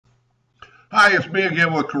Hi, it's me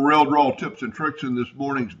again with Corel Draw Tips and Tricks, and this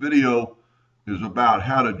morning's video is about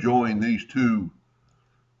how to join these two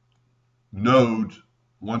nodes.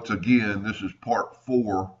 Once again, this is part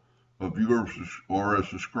 4. A viewer or a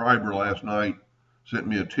subscriber last night sent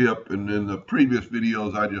me a tip, and in the previous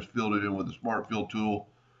videos I just filled it in with the Smart Fill tool,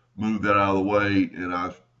 moved that out of the way, and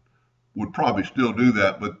I would probably still do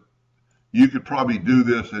that, but you could probably do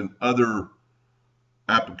this in other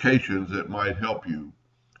applications that might help you.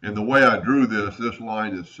 And the way I drew this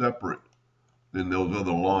line is separate than those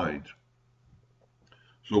other lines.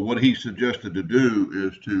 So what he suggested to do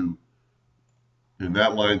is to, in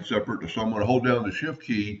that line separate, so I'm going to hold down the shift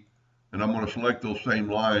key and I'm going to select those same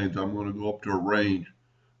lines. I'm going to go up to arrange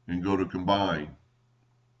and go to combine.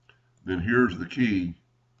 Then here's the key.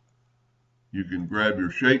 You can grab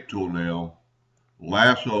your shape tool now,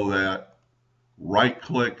 lasso that, right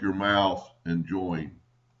click your mouse and join.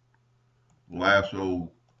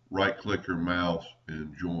 Lasso, right click your mouse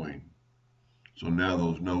and join. So now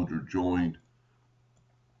those nodes are joined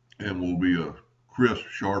and will be a crisp,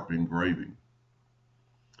 sharp engraving.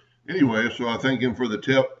 Anyway, so I thank him for the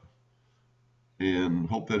tip and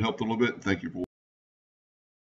hope that helped a little bit. Thank you for